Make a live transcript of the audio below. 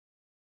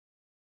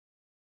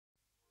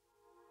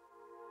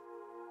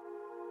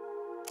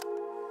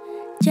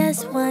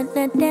Just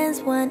wanna dance,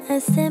 want a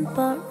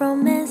simple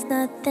romance,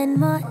 nothing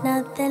more,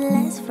 nothing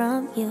less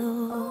from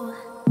you.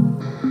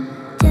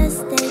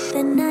 Just take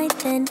the night,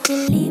 then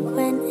you leave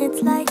when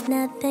it's like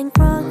nothing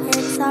wrong,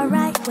 it's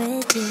alright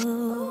with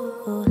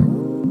you.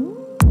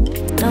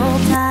 No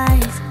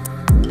ties,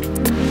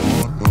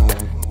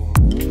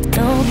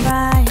 no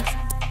price,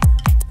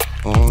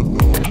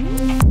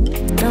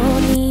 no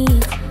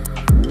need,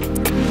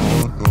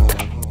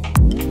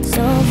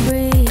 so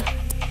free.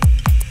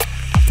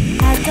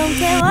 I don't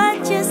care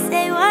what you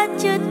say,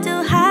 what you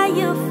do, how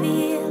you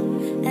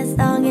feel, as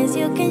long as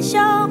you can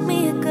show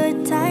me a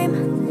good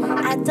time.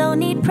 I don't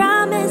need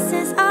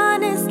promises,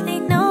 honestly,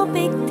 no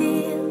big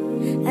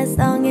deal, as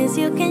long as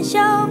you can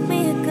show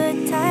me a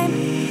good time.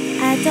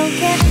 I don't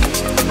care.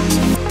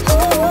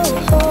 Oh,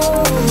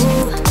 oh,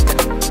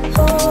 oh,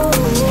 oh.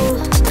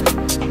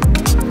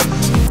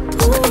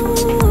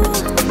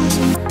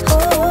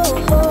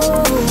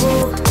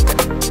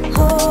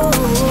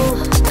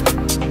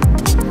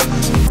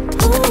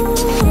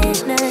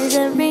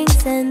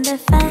 And the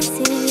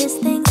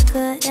fanciest things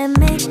couldn't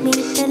make me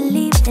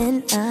believe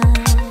in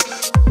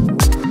us.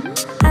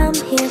 I'm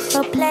here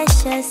for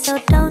pleasure, so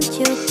don't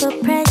you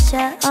put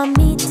pressure on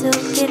me to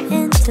give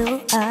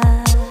into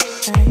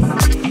us.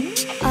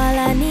 All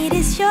I need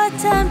is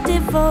short-term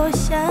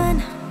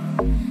devotion.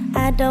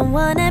 I don't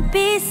wanna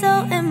be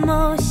so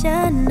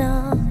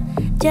emotional.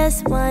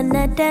 Just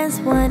wanna dance,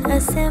 want a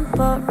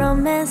simple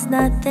romance,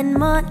 nothing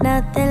more,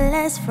 nothing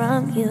less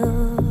from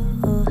you.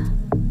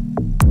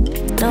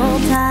 No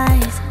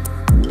ties,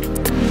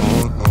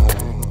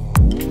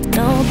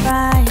 no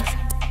price,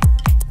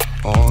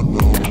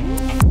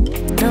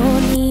 no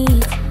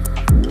need,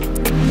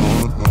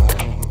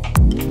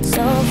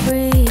 so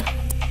free.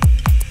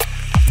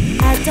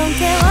 I don't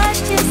care what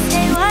you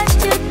say, what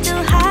you do,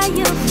 how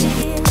you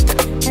feel,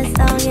 as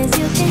long as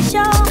you can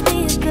show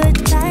me a good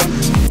time.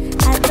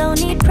 I don't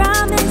need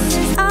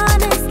promises,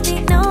 honestly,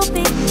 no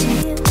big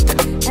deal,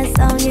 as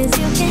long as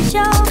you can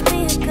show me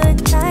a good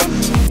time.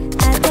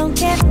 I don't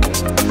care.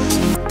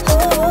 Oh,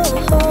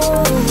 oh,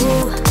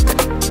 oh,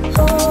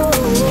 oh, oh.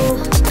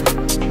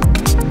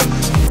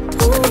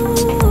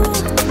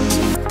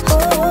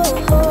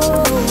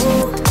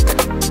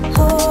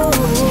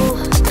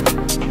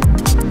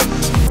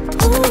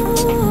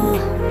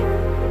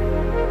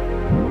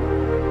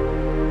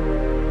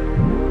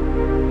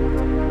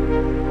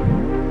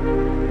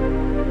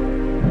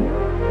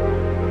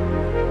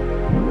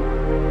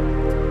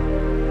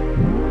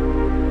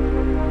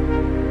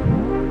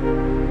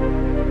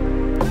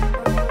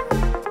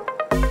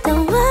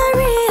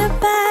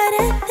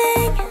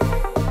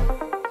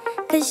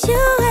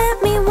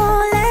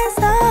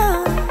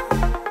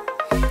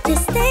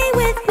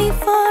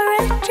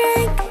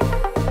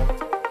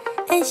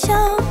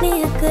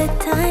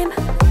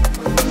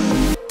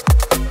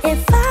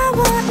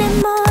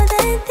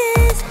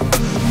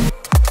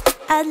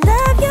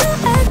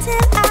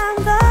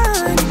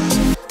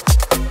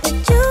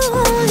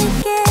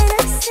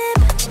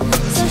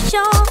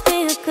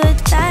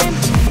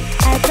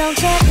 Don't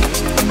care.